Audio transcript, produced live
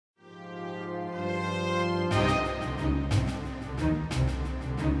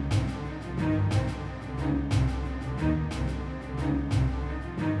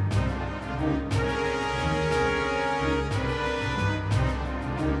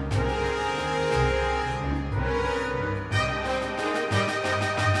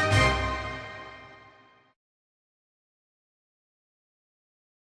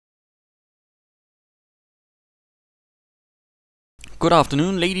Good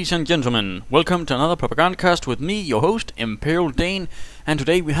afternoon, ladies and gentlemen. Welcome to another Propagandacast with me, your host, Imperial Dane. And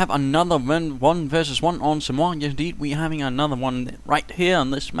today we have another 1 versus 1 on Semois. Yes, indeed, we're having another one right here on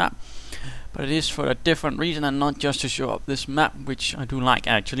this map. But it is for a different reason and not just to show up this map, which I do like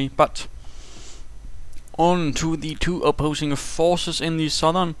actually. But on to the two opposing forces in the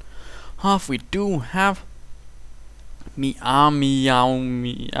southern half, we do have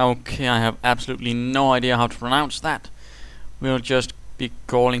Miamioamiomiao. Okay, I have absolutely no idea how to pronounce that. We'll just be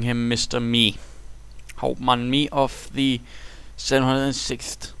calling him Mr. Me. Hauptmann Me of the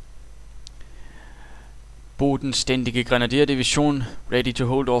 706th Bodenständige Grenadier Division, ready to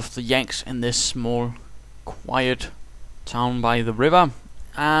hold off the Yanks in this small, quiet town by the river.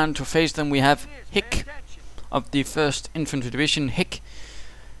 And to face them we have HiK of the 1st Infantry Division. HiK.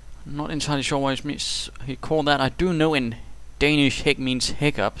 I'm not entirely sure why he called that. I do know in Danish HiK means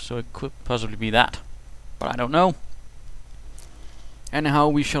hiccup, so it could possibly be that. But I don't know. Anyhow,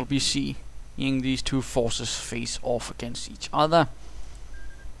 we shall be seeing these two forces face off against each other.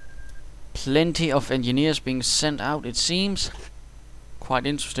 Plenty of engineers being sent out, it seems. Quite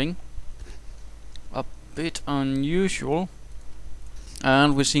interesting. A bit unusual.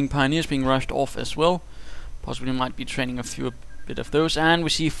 And we're seeing pioneers being rushed off as well. Possibly might be training a bit of those. And we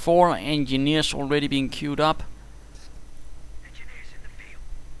see 4 engineers already being queued up.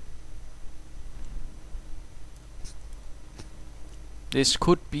 This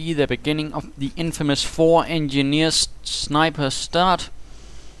could be the beginning of the infamous 4 engineers sniper start,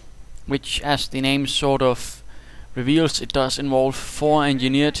 which, as the name sort of reveals, it does involve 4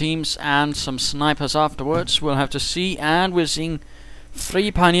 engineer teams and some snipers afterwards. We'll have to see. And we're seeing 3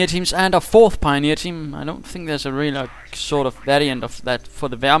 pioneer teams and a 4th pioneer team. I don't think there's a real sort of variant of that for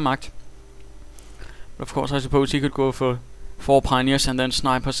the Wehrmacht. But of course, I suppose he could go for 4 pioneers and then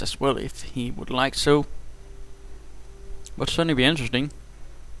snipers as well if he would like so. Would certainly be interesting.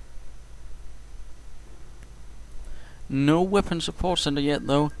 No weapon support center yet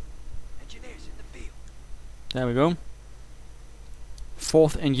though. There we go.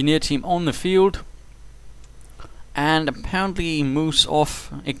 4th engineer team on the field. And apparently moves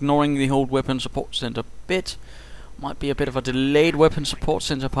off, ignoring the whole weapon support center bit. Might be a bit of a delayed weapon support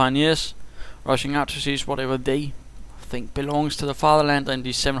center pioneers. Rushing out to seize whatever they think belongs to the fatherland in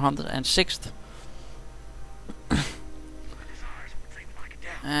the 706th.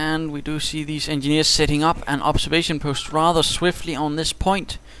 And we do see these engineers setting up an observation post rather swiftly on this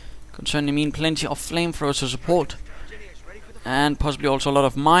point. Concerning mean plenty of flamethrowers to support. And possibly also a lot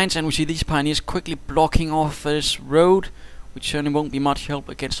of mines. And we see these pioneers quickly blocking off this road, which certainly won't be much help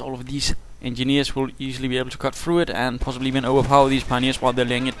against all of these engineers who will easily be able to cut through it and possibly even overpower these pioneers while they're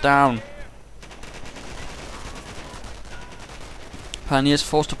laying it down. Pioneers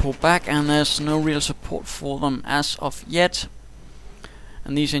forced to pull back, and there's no real support for them as of yet.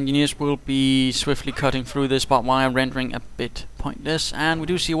 And these engineers will be swiftly cutting through this barbed wire, rendering a bit pointless. And we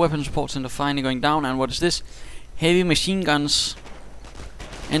do see a weapon support center finally going down. And what is this? Heavy machine guns.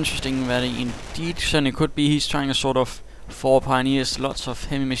 Interesting, very indeed. Certainly could be he's trying a sort of 4 pioneers, lots of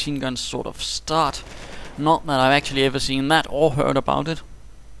heavy machine guns sort of start. Not that I've actually ever seen that or heard about it.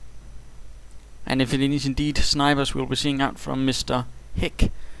 And if it is indeed snipers we'll be seeing out from Mr.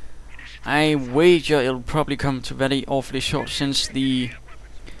 HiK, I wager it'll probably come to very awfully short, since the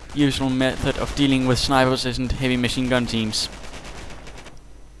usual method of dealing with snipers isn't heavy machine gun teams.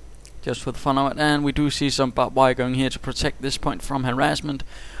 Just for the fun of it. And we do see some barbed wire going here to protect this point from harassment,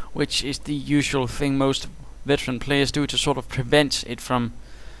 which is the usual thing most veteran players do to sort of prevent it from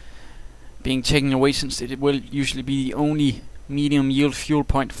being taken away, since it will usually be the only medium yield fuel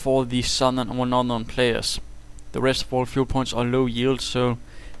point for the southern or northern players. The rest of all fuel points are low yield, so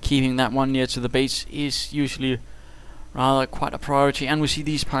keeping that one near to the base is usually rather quite a priority. And we see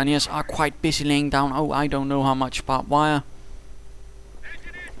these pioneers are quite busy laying down, oh, I don't know how much barbed wire.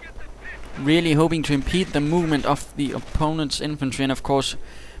 Really hoping to impede the movement of the opponent's infantry and of course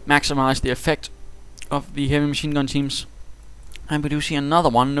maximize the effect of the heavy machine gun teams. And we do see another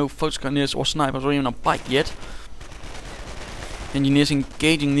one, no Volksgrenadiers or snipers or even a bike yet. Engineers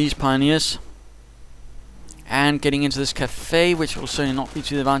engaging these pioneers and getting into this cafe, which will certainly not be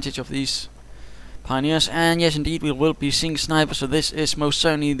to the advantage of these pioneers. And yes, indeed, we will be seeing snipers, so this is most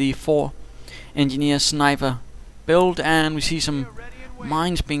certainly the 4 engineer sniper build. And we see some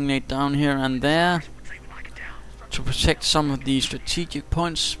mines being laid down here and there to protect some of the strategic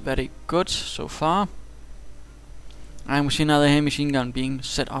points. Very good so far. And we see another heavy machine gun being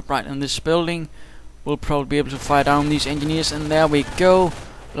set up right in this building. We'll probably be able to fire down these engineers, and there we go.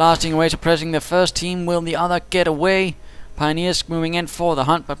 Blasting away, suppressing the first team. Will the other get away? Pioneers moving in for the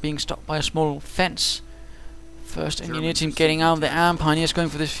hunt, but being stopped by a small fence. First engineer team getting out of the arm. Pioneers going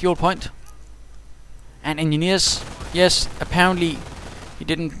for this fuel point. And engineers, yes, apparently he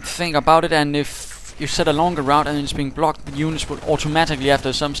didn't think about it, and if you set a longer route and it's being blocked, the units will automatically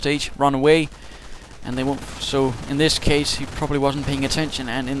after some stage run away, and they won't. So in this case he probably wasn't paying attention,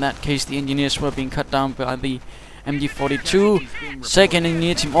 and in that case the engineers were being cut down by the MG42. Second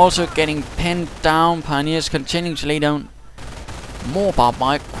engineer team also getting pinned down. Pioneers continuing to lay down more barbed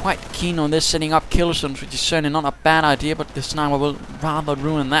wire, quite keen on this, setting up kill zones, which is certainly not a bad idea, but the sniper will rather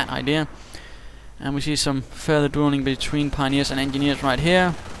ruin that idea. And we see some further dueling between Pioneers and Engineers right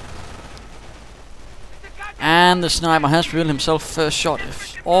here. And the sniper has revealed himself first shot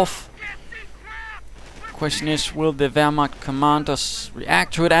off. Question is, will the Wehrmacht commanders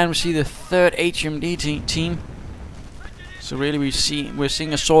react to it? And we see the third HMD team. So really we're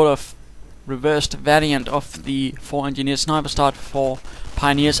seeing a sort of reversed variant of the 4 engineer sniper start for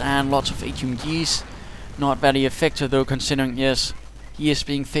Pioneers and lots of HMGs. Not very effective though, considering, yes, he is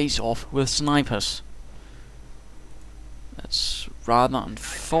being faced off with snipers. That's rather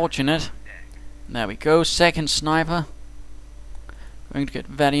unfortunate. There we go, second sniper. Going to get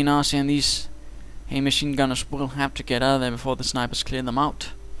very nasty, and these machine gunners will have to get out of there before the snipers clear them out.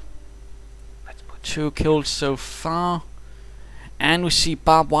 2 kills so far. And we see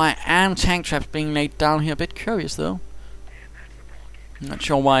barbed wire and tank traps being laid down here. A bit curious though. Not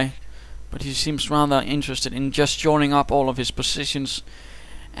sure why, but he seems rather interested in just joining up all of his positions,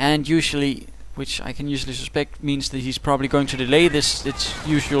 and usually, which I can usually suspect, means that he's probably going to delay this. It's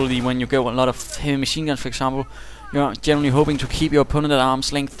usually when you go a lot of heavy machine guns, for example, you're generally hoping to keep your opponent at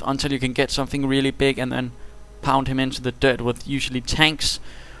arm's length until you can get something really big and then pound him into the dirt with usually tanks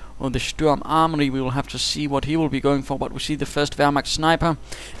or the Sturm Armory. We will have to see what he will be going for, but we see the first Wehrmacht sniper,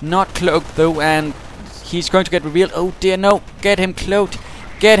 not cloaked though, and he's going to get revealed. Oh dear, no, get him cloaked.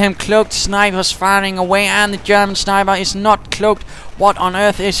 Get him cloaked. Snipers firing away, and the German sniper is not cloaked. What on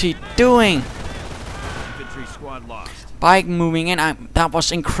earth is he doing? Infantry squad lost. Bike moving in. That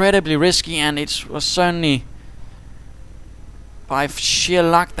was incredibly risky, and it was certainly by sheer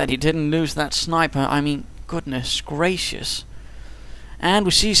luck that he didn't lose that sniper. I mean, goodness gracious. And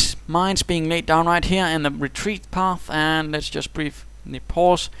we see mines being laid down right here in the retreat path, and let's just briefly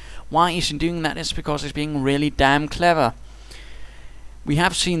pause. Why is he doing that? It's because he's being really damn clever. We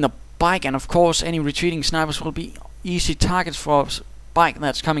have seen the bike, and of course any retreating snipers will be easy targets for a bike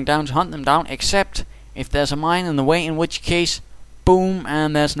that's coming down to hunt them down, except if there's a mine in the way, in which case, boom,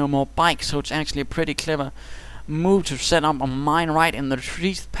 and there's no more bike. So it's actually a pretty clever move to set up a mine right in the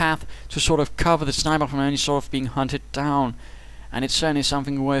retreat path to sort of cover the sniper from any sort of being hunted down. And it's certainly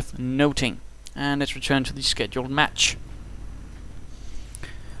something worth noting. And let's return to the scheduled match.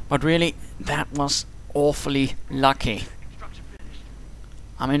 But really, that was awfully lucky.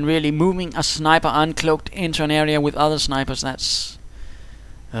 I mean, really, moving a sniper uncloaked into an area with other snipers, that's...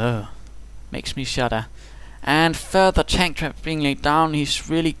 makes me shudder. And further tank traps being laid down. He's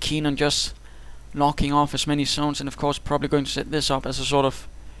really keen on just locking off as many zones, and of course probably going to set this up as a sort of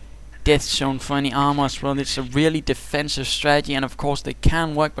death zone for any armor as well. It's a really defensive strategy, and of course they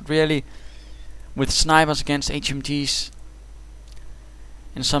can work, but really, with snipers against HMGs,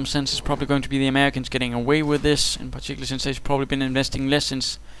 in some sense it's probably going to be the Americans getting away with this, in particular since they've probably been investing less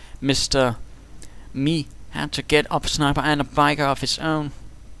since Mr. Me had to get up a sniper and a biker of his own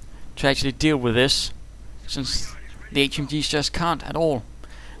to actually deal with this, since the HMGs just can't at all.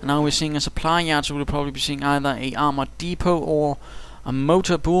 And now we're seeing a supply yard, so we'll probably be seeing either a armored depot or a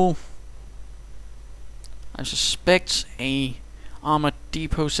motor pool. I suspect a armored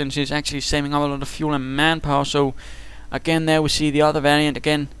depot, since it's actually saving up a lot of fuel and manpower. So again, there we see the other variant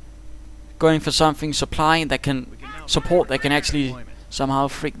again, going for something supply that can support, that can actually somehow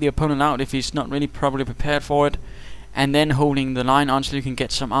freak the opponent out if he's not really properly prepared for it, and then holding the line until you can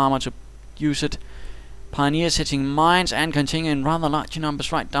get some armor to use it. Pioneers hitting mines and continuing in rather large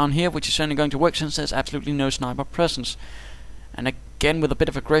numbers right down here, which is certainly going to work since there's absolutely no sniper presence. And again, with a bit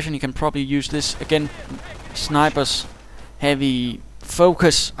of aggression, you can probably use this again. Snipers heavy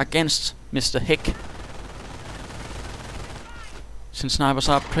focus against Mr. HiK, since snipers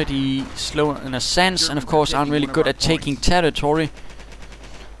are pretty slow in a sense, and of course aren't really good at taking territory.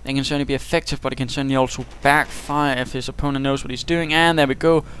 They can certainly be effective, but it can certainly also backfire if his opponent knows what he's doing. And there we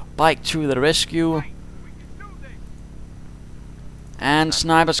go, bike to the rescue. And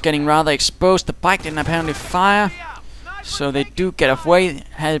snipers getting rather exposed. The bike didn't apparently fire, so they do get away.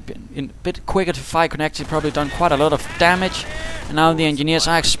 Had been a bit quicker to fire, could actually probably done quite a lot of damage. And now the engineers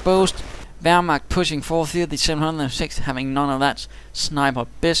are exposed. Wehrmacht pushing forth here, the 706 having none of that sniper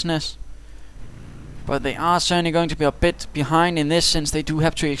business. But they are certainly going to be a bit behind in this, since they do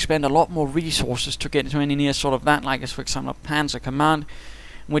have to expend a lot more resources to get to any near sort of that, like as for example Panzer Command,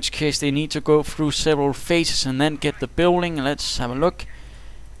 in which case they need to go through several phases and then get the building. Let's have a look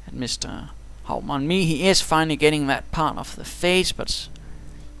at Mr. Hauptmann. He is finally getting that part of the phase, but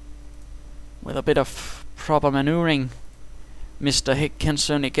with a bit of proper maneuvering, Mr. HiK can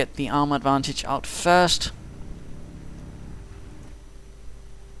certainly get the armor advantage out first.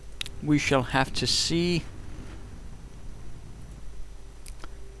 We shall have to see.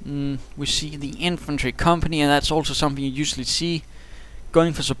 We see the infantry company, and that's also something you usually see,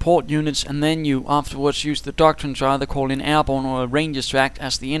 going for support units, and then you afterwards use the doctrine to either call in airborne or rangers to act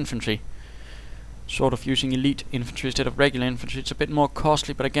as the infantry. Sort of using elite infantry instead of regular infantry. It's a bit more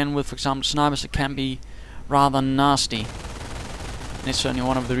costly, but again with, for example, snipers, it can be rather nasty. And it's certainly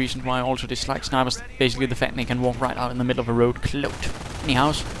one of the reasons why I also dislike snipers, basically the fact they can walk right out in the middle of a road cloaked.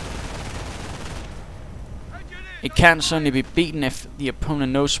 Anyhow, it can certainly be beaten if the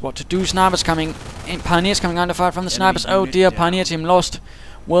opponent knows what to do. Snipers coming in, Pioneers coming under fire from the snipers. Oh dear, Pioneer team lost.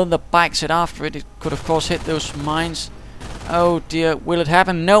 Will the bikes hit after it? It could of course hit those mines. Oh dear, will it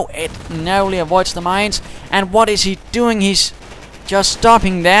happen? No, it narrowly avoids the mines. And what is he doing? He's just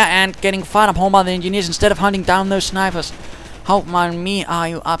stopping there and getting fired upon by the engineers instead of hunting down those snipers. Hauptmann, are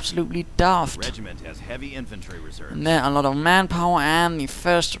you absolutely daft? Regiment has heavy infantry reserves. And there are a lot of manpower, and the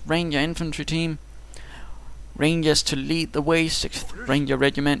 1st Ranger Infantry team. Rangers to lead the way, 6th Ranger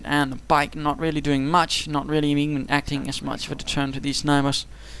Regiment, and the bike not really doing much, not really even acting as much of a deterrent to these snipers.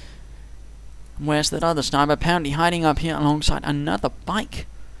 Where's that other sniper? Apparently hiding up here alongside another bike.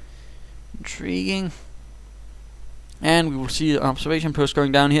 Intriguing. And we will see the observation post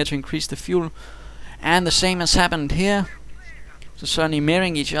going down here to increase the fuel. And the same has happened here. So certainly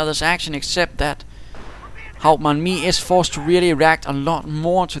mirroring each other's action, except that Hauptmann is forced to really react a lot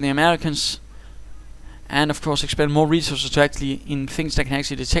more to the Americans. And of course expend more resources to actually in things that can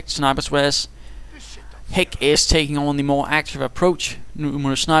actually detect snipers, whereas HiK is taking on the more active approach.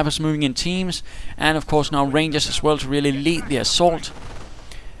 Numerous snipers moving in teams, and of course now Rangers as well to really lead the assault.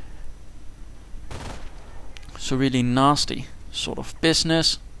 So really nasty sort of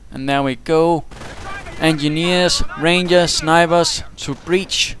business. And there we go. Engineers, Rangers, snipers to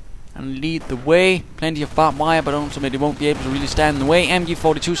breach and lead the way. Plenty of barbed wire, but ultimately won't be able to really stand in the way.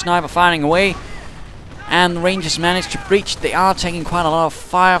 MG42 sniper firing away. And the Rangers managed to breach. They are taking quite a lot of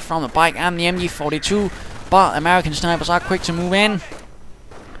fire from the bike and the MG42, but American snipers are quick to move in.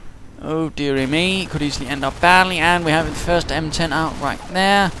 Oh dearie me, could easily end up badly, and we have the first M10 out right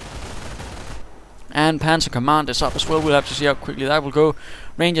there. And Panzer Command is up as well. We'll have to see how quickly that will go.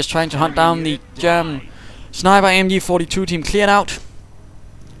 Rangers trying to hunt down the German sniper. MG42 team cleared out,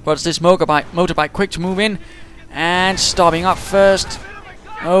 but it's this motorbike quick to move in and stopping up first.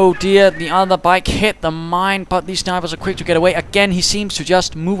 Oh dear, the other bike hit the mine, but these snipers are quick to get away. Again, he seems to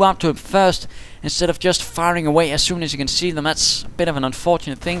just move up to him first instead of just firing away as soon as you can see them. That's a bit of an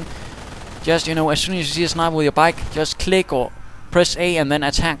unfortunate thing. Just, you know, as soon as you see a sniper with your bike, just click or press A and then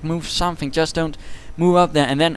attack, move something. Just don't move up there and then